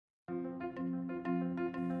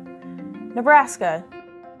Nebraska,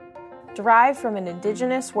 derived from an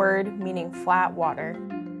indigenous word meaning flat water,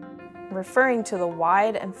 referring to the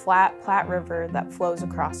wide and flat Platte River that flows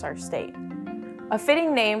across our state. A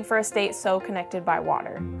fitting name for a state so connected by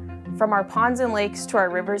water. From our ponds and lakes to our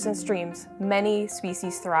rivers and streams, many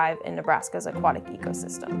species thrive in Nebraska's aquatic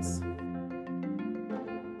ecosystems.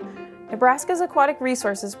 Nebraska's aquatic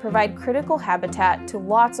resources provide critical habitat to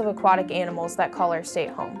lots of aquatic animals that call our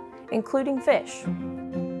state home, including fish.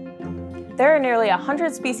 There are nearly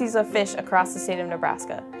 100 species of fish across the state of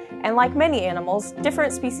Nebraska, and like many animals,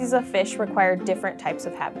 different species of fish require different types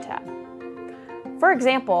of habitat. For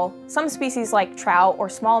example, some species like trout or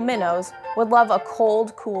small minnows would love a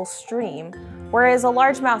cold, cool stream, whereas a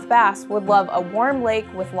largemouth bass would love a warm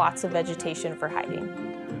lake with lots of vegetation for hiding.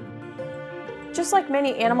 Just like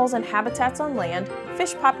many animals and habitats on land,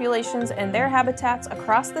 fish populations and their habitats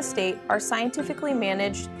across the state are scientifically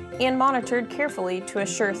managed and monitored carefully to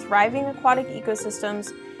assure thriving aquatic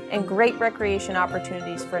ecosystems and great recreation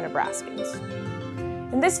opportunities for Nebraskans.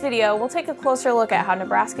 In this video, we'll take a closer look at how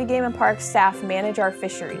Nebraska Game and Parks staff manage our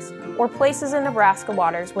fisheries, or places in Nebraska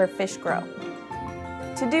waters where fish grow.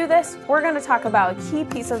 To do this, we're going to talk about a key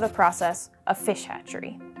piece of the process, a fish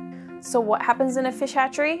hatchery. So what happens in a fish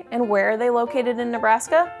hatchery and where are they located in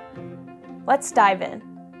Nebraska? Let's dive in.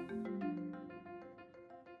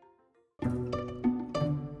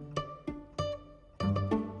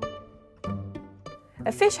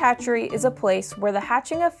 A fish hatchery is a place where the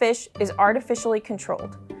hatching of fish is artificially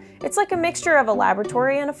controlled. It's like a mixture of a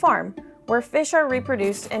laboratory and a farm, where fish are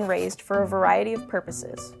reproduced and raised for a variety of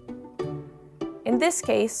purposes. In this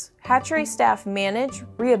case, hatchery staff manage,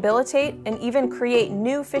 rehabilitate, and even create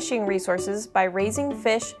new fishing resources by raising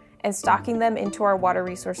fish and stocking them into our water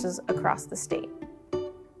resources across the state.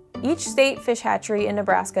 Each state fish hatchery in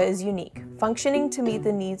Nebraska is unique, functioning to meet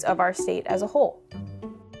the needs of our state as a whole.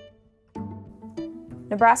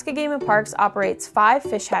 Nebraska Game and Parks operates 5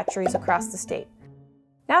 fish hatcheries across the state.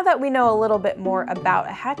 Now that we know a little bit more about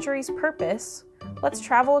a hatchery's purpose, let's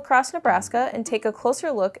travel across Nebraska and take a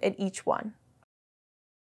closer look at each one.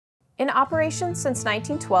 In operation since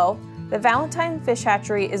 1912, the Valentine Fish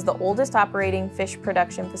Hatchery is the oldest operating fish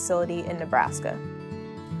production facility in Nebraska.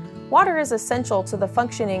 Water is essential to the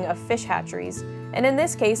functioning of fish hatcheries, and in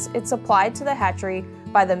this case, it's supplied to the hatchery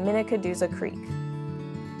by the Minnecaduza Creek.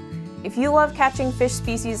 If you love catching fish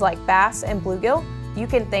species like bass and bluegill, you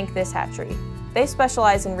can thank this hatchery. They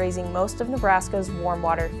specialize in raising most of Nebraska's warm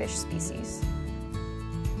water fish species.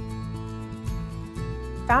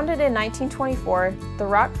 Founded in 1924,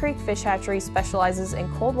 the Creek Fish Hatchery specializes in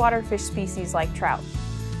cold water fish species like trout.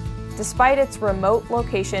 Despite its remote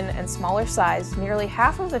location and smaller size, nearly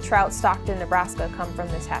half of the trout stocked in Nebraska come from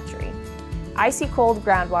this hatchery. Icy cold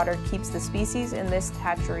groundwater keeps the species in this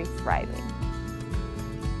hatchery thriving.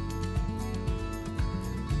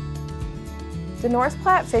 The North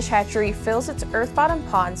Platte Fish Hatchery fills its earth-bottom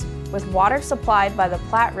ponds with water supplied by the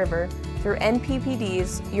Platte River through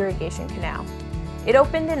NPPD's irrigation canal. It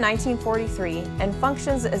opened in 1943 and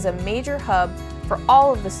functions as a major hub for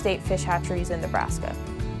all of the state fish hatcheries in Nebraska.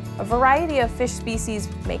 A variety of fish species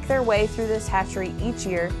make their way through this hatchery each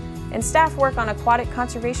year, and staff work on aquatic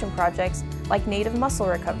conservation projects like native mussel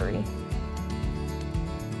recovery.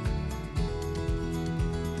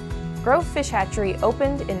 Grove Fish Hatchery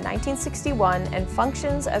opened in 1961 and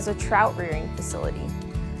functions as a trout rearing facility.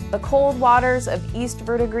 The cold waters of East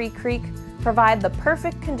Verdigris Creek provide the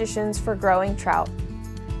perfect conditions for growing trout.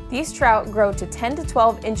 These trout grow to 10 to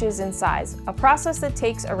 12 inches in size, a process that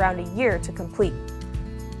takes around a year to complete.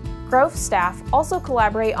 Grove staff also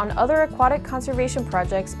collaborate on other aquatic conservation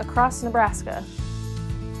projects across Nebraska.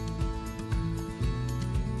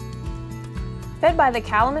 Fed by the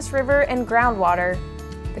Calamus River and groundwater,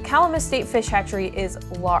 the Calamus State Fish Hatchery is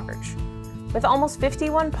large. With almost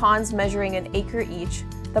 51 ponds measuring an acre each,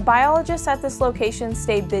 the biologists at this location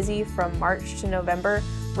stay busy from March to November,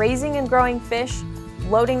 raising and growing fish,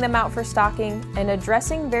 loading them out for stocking, and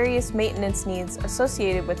addressing various maintenance needs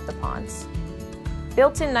associated with the ponds.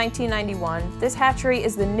 Built in 1991, this hatchery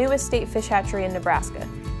is the newest state fish hatchery in Nebraska,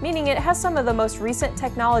 meaning it has some of the most recent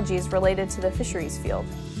technologies related to the fisheries field.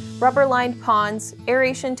 Rubber-lined ponds,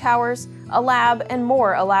 aeration towers, a lab, and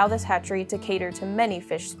more allow this hatchery to cater to many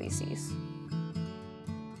fish species.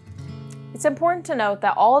 It's important to note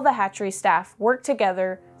that all of the hatchery staff work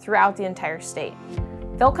together throughout the entire state.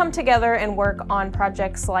 They'll come together and work on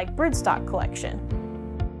projects like broodstock collection.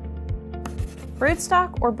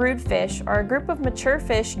 Broodstock or brood fish are a group of mature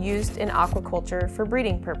fish used in aquaculture for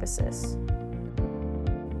breeding purposes.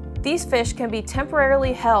 These fish can be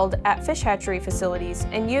temporarily held at fish hatchery facilities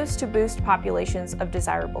and used to boost populations of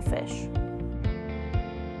desirable fish.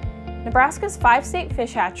 Nebraska's 5 state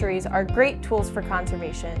fish hatcheries are great tools for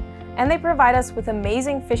conservation, and they provide us with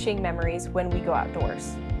amazing fishing memories when we go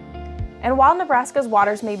outdoors. And while Nebraska's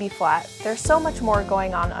waters may be flat, there's so much more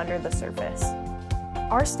going on under the surface.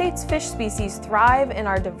 Our state's fish species thrive in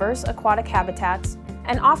our diverse aquatic habitats,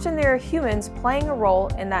 and often there are humans playing a role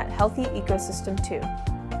in that healthy ecosystem too.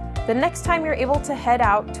 The next time you're able to head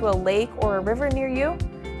out to a lake or a river near you,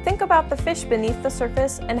 think about the fish beneath the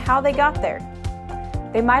surface and how they got there.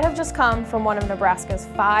 They might have just come from one of Nebraska's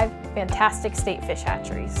 5 fantastic state fish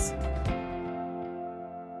hatcheries.